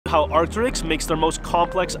how Arcteryx makes their most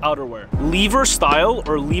complex outerwear. Lever Style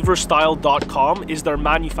or leverstyle.com is their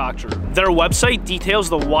manufacturer. Their website details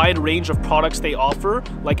the wide range of products they offer,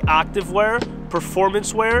 like activewear,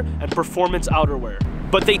 performance wear, and performance outerwear.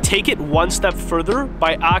 But they take it one step further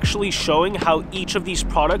by actually showing how each of these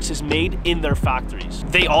products is made in their factories.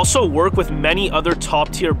 They also work with many other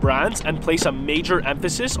top-tier brands and place a major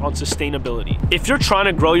emphasis on sustainability. If you're trying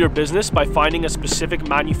to grow your business by finding a specific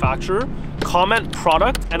manufacturer, comment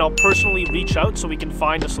product and I'll personally reach out so we can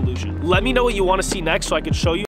find a solution. Let me know what you want to see next so I can show you